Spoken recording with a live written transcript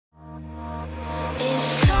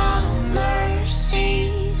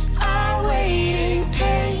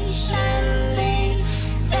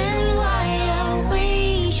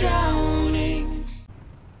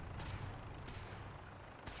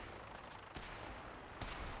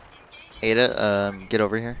Ada, get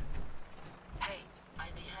over here. Hey,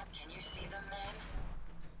 can you see them, man?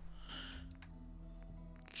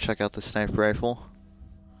 Check out the sniper rifle.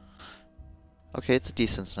 Okay, it's a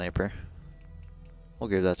decent sniper. We'll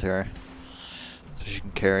give that to her, so she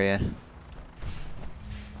can carry it.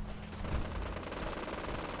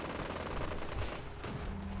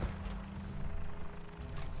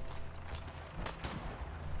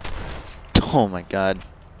 Oh my god.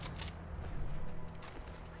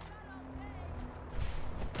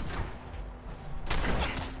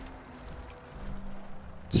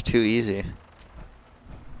 It's too easy.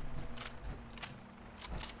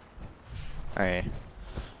 Alright.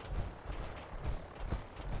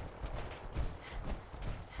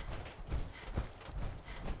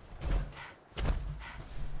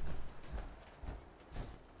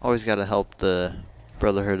 Always gotta help the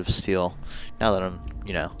Brotherhood of Steel. Now that I'm,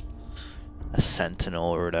 you know, a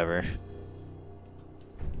sentinel or whatever.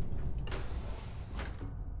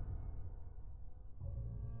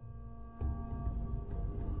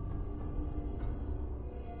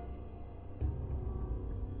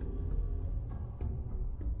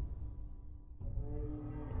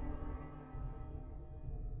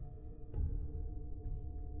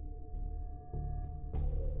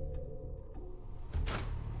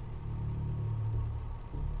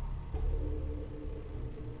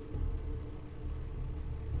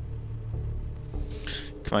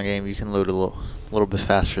 Come on, game, you can load a little bit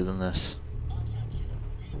faster than this.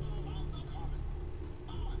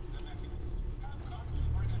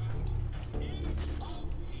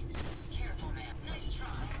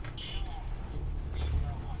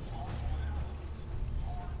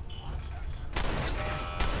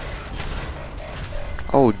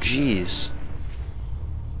 Oh, jeez.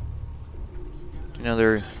 You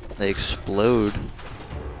know, they explode.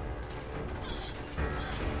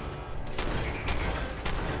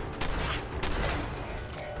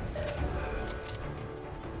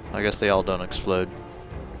 I guess they all don't explode.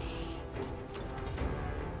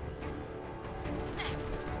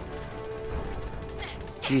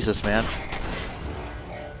 Jesus, man.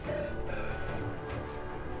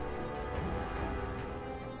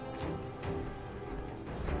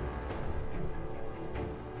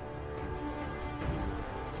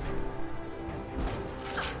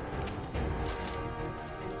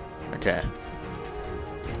 Okay.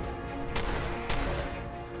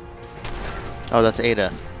 Oh, that's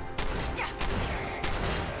Ada.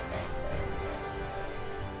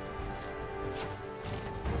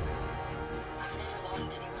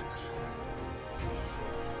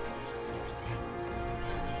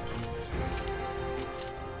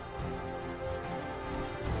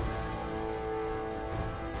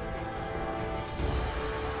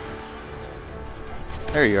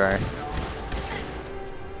 There you are.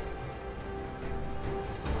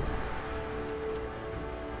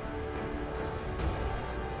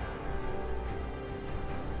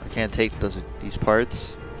 I can't take these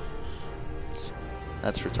parts.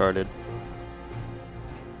 That's retarded.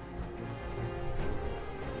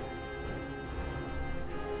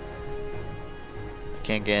 I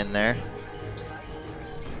can't get in there.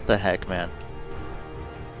 The heck, man.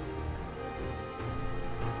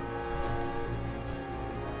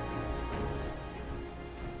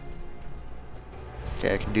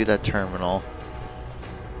 Okay, I can do that terminal.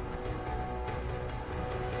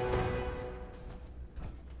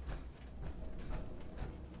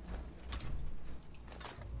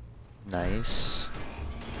 Nice.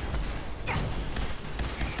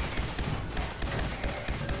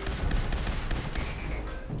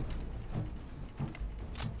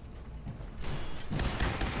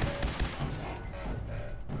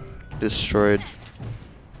 Destroyed.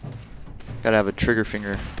 Gotta have a trigger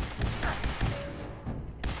finger.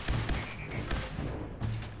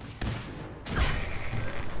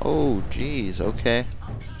 Oh, jeez, okay.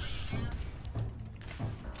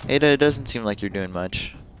 Ada, it doesn't seem like you're doing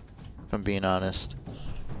much, if I'm being honest.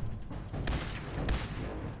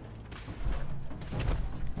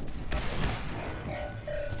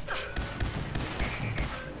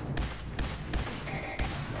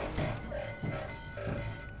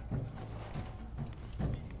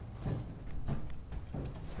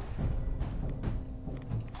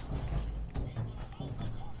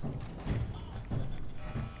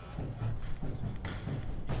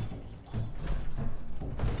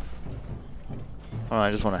 Oh, I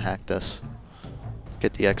just want to hack this.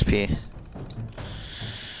 Get the XP.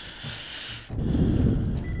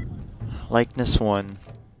 Likeness 1.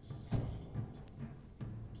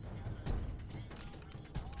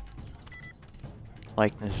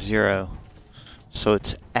 Likeness 0. So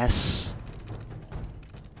it's S.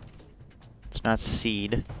 It's not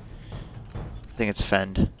seed. think it's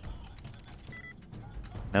Fend.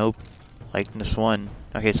 Nope. Likeness 1.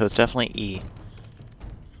 Okay, so it's definitely E.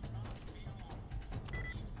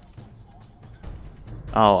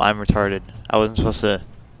 Oh, I'm retarded. I wasn't supposed to...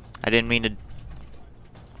 I didn't mean to...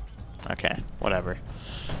 Okay, whatever.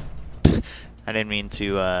 I didn't mean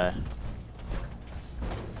to,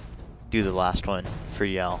 do the last one for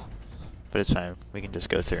yell. But it's fine. We can just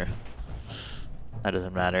go through. That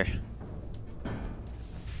doesn't matter.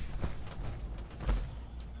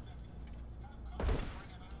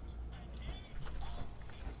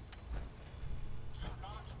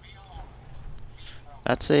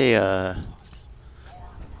 That's a,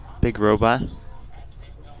 big robot.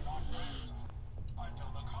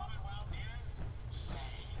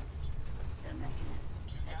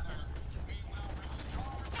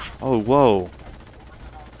 Oh, whoa.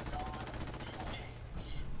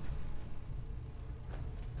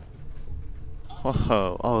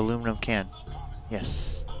 Whoa. Oh, aluminum can.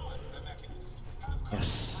 Yes.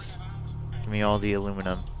 Yes. Give me all the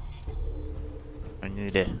aluminum. I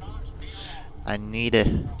need it. I need it.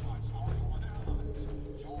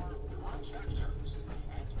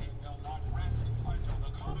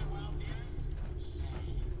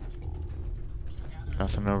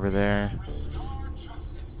 Nothing over there.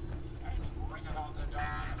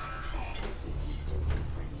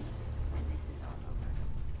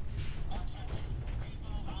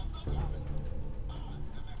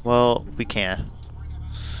 Well, we can't.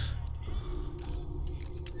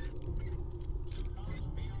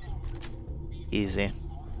 Easy.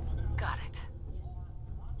 Got it.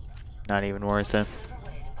 Not even worth it.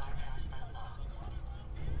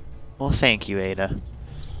 Well, thank you, Ada.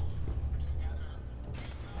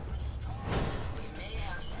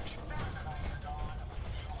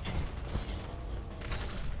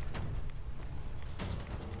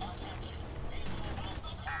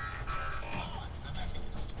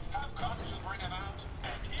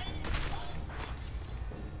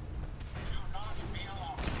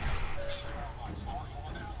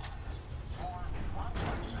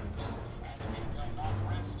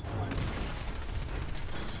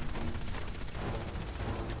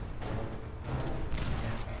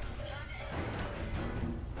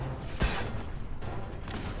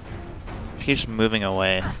 Keeps moving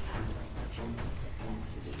away.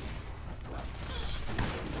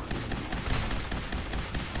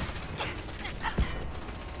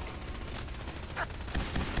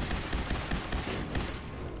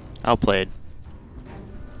 Outplayed.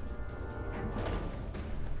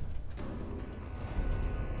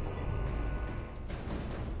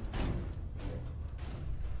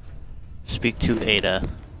 Speak to Ada.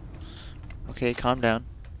 Okay, calm down.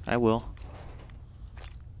 I will.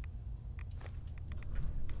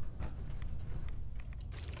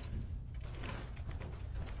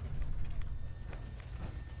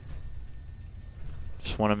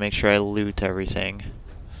 Just want to make sure I loot everything.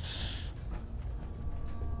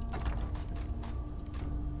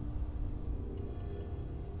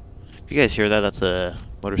 You guys hear that? That's a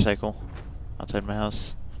motorcycle outside my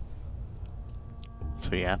house.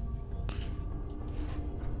 So yeah.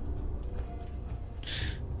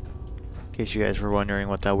 In case you guys were wondering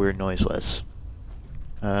what that weird noise was.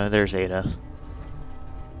 There's Ada.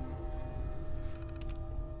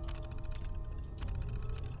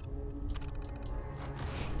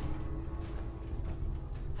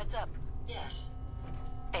 Heads up. Yes.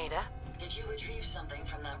 Ada? Did you retrieve something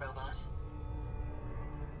from that robot?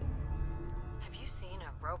 Have you seen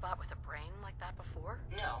a robot with a brain like that before?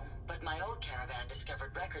 No, but my old caravan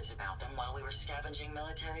discovered records about them while we were scavenging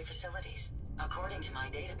military facilities. According to my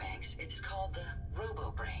databanks, it's called the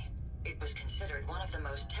Robo-Brain. It was considered one of the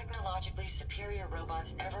most technologically superior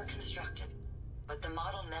robots ever constructed, but the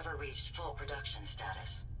model never reached full production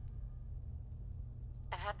status.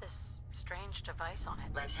 It had this strange device on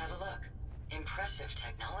it. Let's have a look. Impressive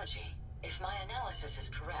technology. If my analysis is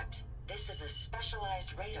correct, this is a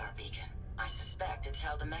specialized radar beacon. I suspect it's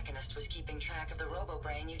how the Mechanist was keeping track of the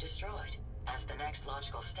Robo-Brain you destroyed. As the next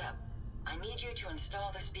logical step, I need you to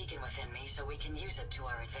install this beacon within me so we can use it to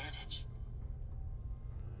our advantage.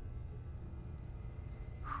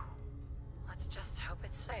 Let's just hope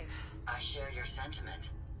it's safe. I share your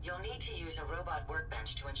sentiment. You'll need to use a robot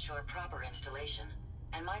workbench to ensure proper installation,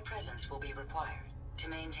 and my presence will be required. To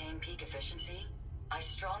maintain peak efficiency, I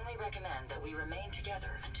strongly recommend that we remain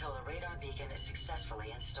together until the radar beacon is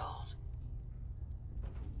successfully installed.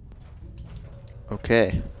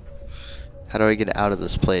 Okay. How do I get out of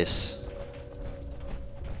this place?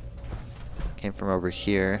 Came from over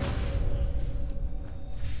here.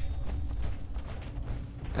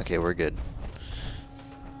 Okay, we're good.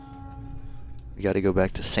 We gotta go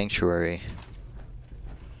back to Sanctuary.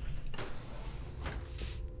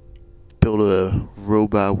 build a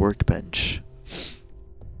robot workbench.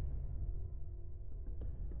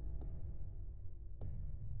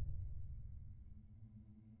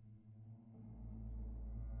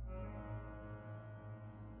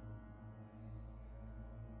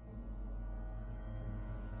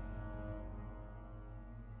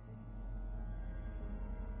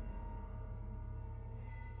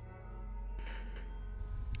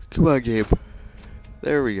 Come on, Gabe.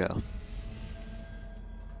 There we go.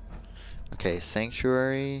 Okay,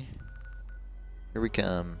 sanctuary. Here we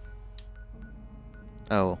come.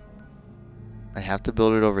 Oh. I have to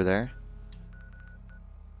build it over there?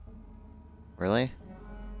 Really?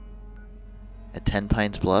 At 10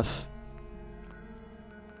 Pines Bluff?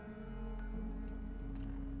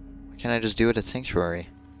 Why can't I just do it at sanctuary?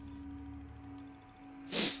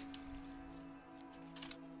 It's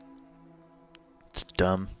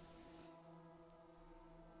dumb.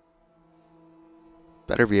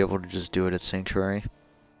 Better be able to just do it at sanctuary.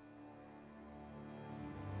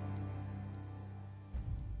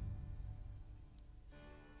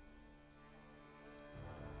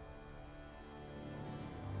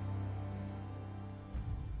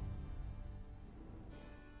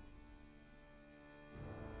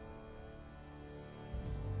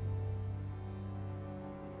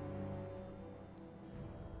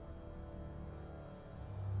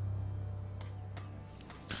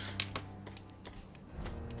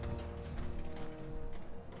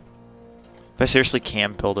 If I seriously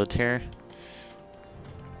can't build it here,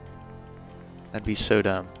 that'd be so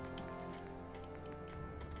dumb.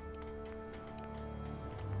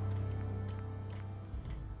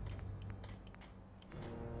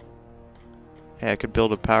 Hey, I could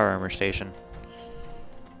build a power armor station.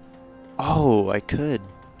 Oh, I could.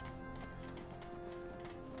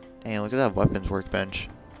 Hey, look at that weapons workbench.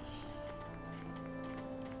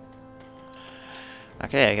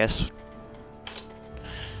 Okay, I guess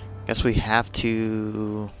we have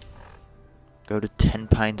to go to 10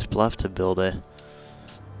 Pines Bluff to build it.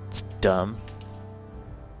 It's dumb.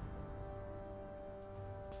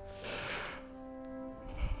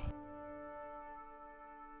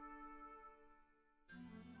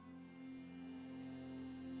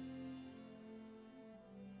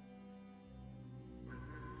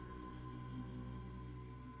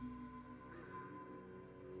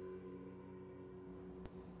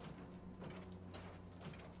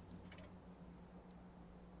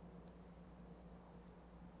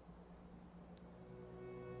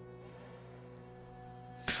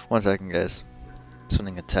 One second, guys.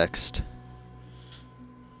 Sending a text.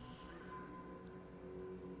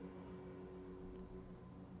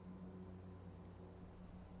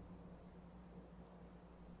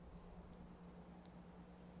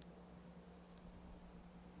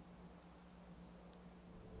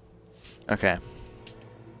 Okay.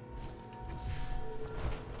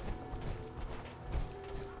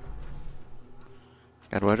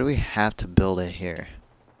 God, why do we have to build it here?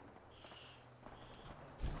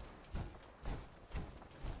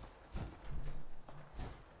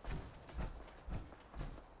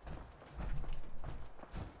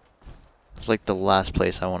 It's like the last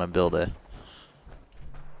place I want to build it.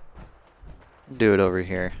 Do it over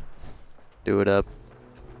here. Do it up.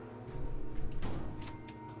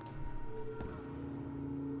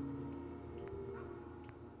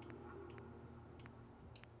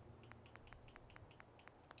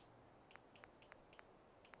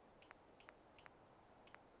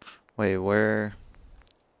 Wait, where's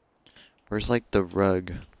like the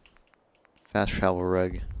rug? Fast travel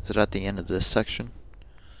rug. Is it at the end of this section?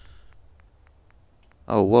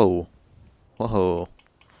 Oh, whoa. Whoa.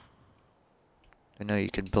 I know you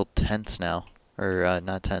can build tents now. Or,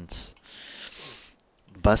 not tents.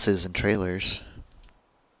 Buses and trailers.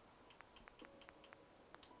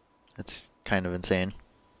 That's kind of insane.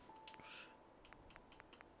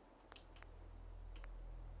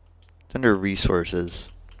 It's under resources,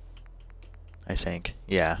 I think.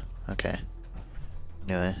 Yeah, okay.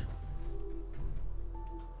 Knew it.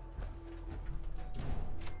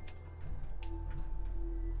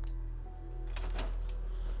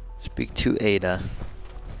 Speak to Ada.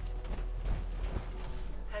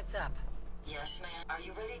 Heads up. Yes, ma'am. Are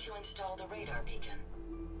you ready to install the radar beacon?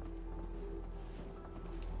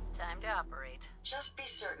 Time to operate. Just be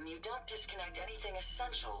certain you don't disconnect anything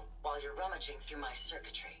essential while you're rummaging through my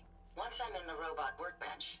circuitry. Once I'm in the robot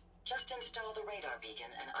workbench, just install the radar beacon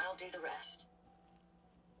and I'll do the rest.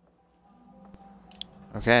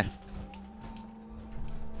 Okay.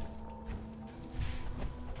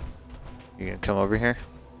 You gonna come over here?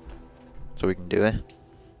 So we can do it?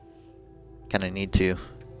 Kinda need to.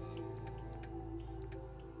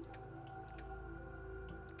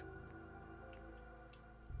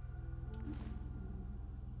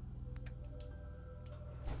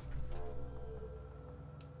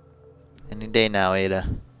 Any day now, Ada.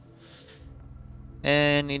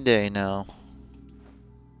 Any day now.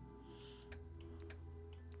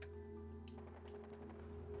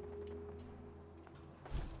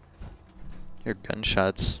 Your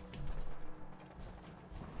gunshots.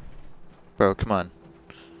 Bro, come on.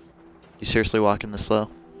 You seriously walking this slow?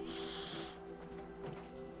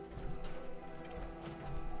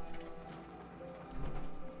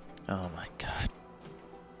 Oh my god.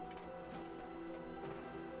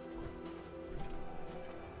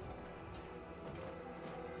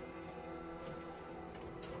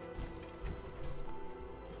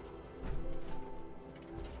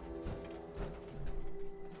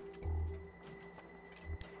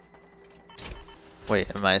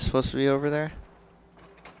 Wait, am I supposed to be over there?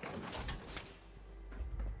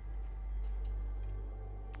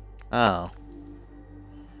 Oh.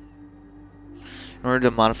 In order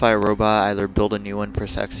to modify a robot, either build a new one,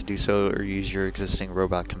 press X to do so, or use your existing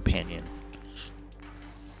robot companion.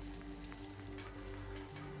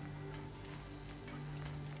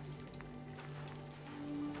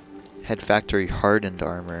 Head factory hardened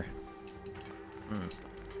armor.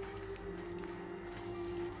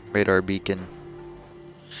 Radar beacon.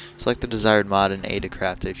 Select the desired mod and A to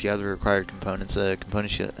craft it. If you have the required components,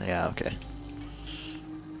 yeah, okay.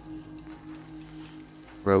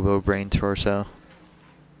 Robo brain torso.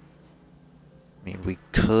 I mean, we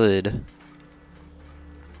could.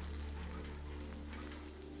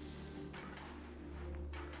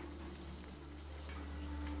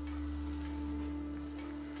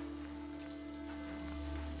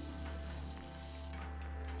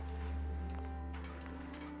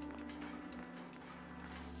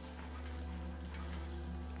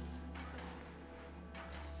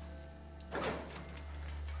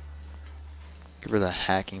 Give her the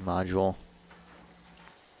hacking module.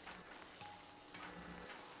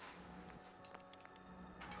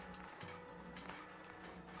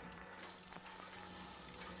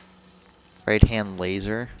 Right hand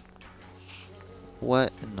laser.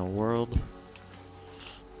 What in the world?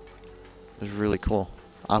 This is really cool.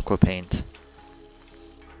 Aqua paint.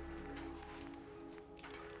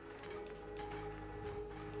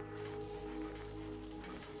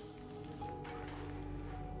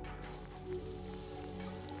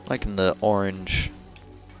 Like in the orange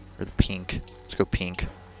or the pink. Let's go pink.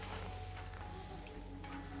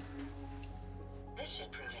 This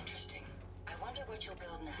should prove interesting. I wonder what you'll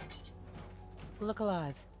build next. Look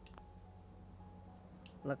alive.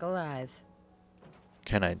 Look alive.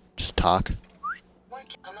 Can I just talk?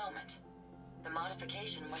 A moment. The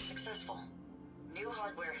modification was successful. New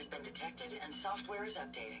hardware has been detected and software is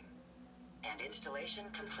updating. And installation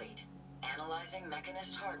complete. Analyzing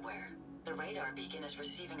Mechanist hardware. The radar beacon is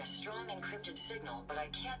receiving a strong encrypted signal, but I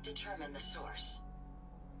can't determine the source.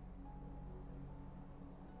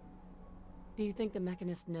 Do you think the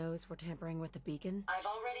Mechanist knows we're tampering with the beacon? I've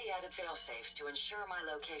already added failsafes to ensure my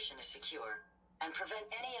location is secure, and prevent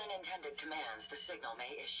any unintended commands the signal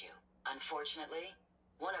may issue. Unfortunately,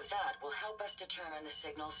 one of that will help us determine the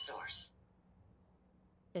signal's source.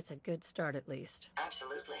 It's a good start, at least.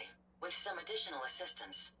 Absolutely. With some additional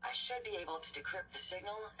assistance, I should be able to decrypt the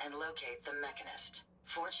signal and locate the Mechanist.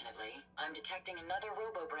 Fortunately, I'm detecting another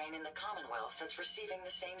robo-brain in the Commonwealth that's receiving the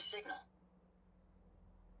same signal.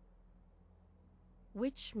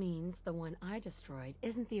 Which means the one I destroyed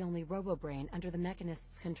isn't the only robo-brain under the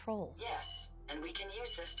Mechanist's control. Yes, and we can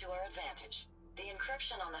use this to our advantage. The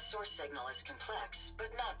encryption on the source signal is complex, but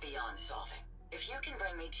not beyond solving. If you can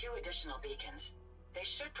bring me 2 additional beacons, they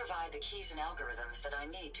should provide the keys and algorithms that I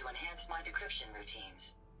need to enhance my decryption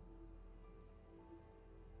routines.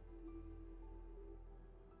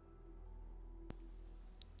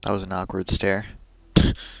 That was an awkward stare.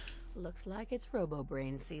 Looks like it's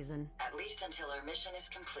robo-brain season. At least until our mission is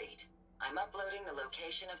complete. I'm uploading the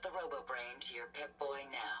location of the robo-brain to your Pip-Boy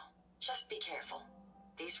now. Just be careful.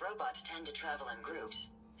 These robots tend to travel in groups,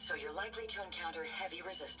 so you're likely to encounter heavy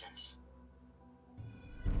resistance.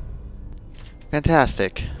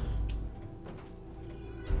 Fantastic.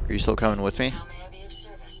 Are you still coming with me? How may I be of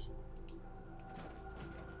service?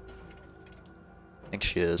 I think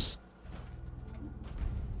she is.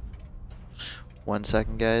 1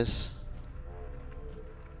 second, guys.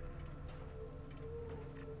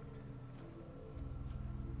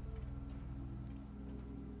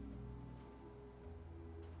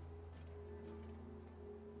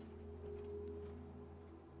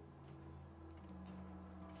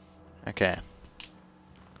 Okay.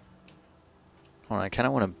 Hold on, I kind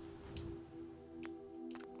of want to...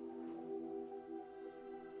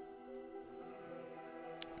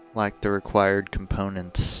 like the required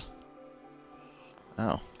components.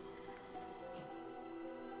 Oh.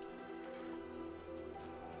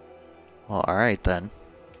 Well, alright then.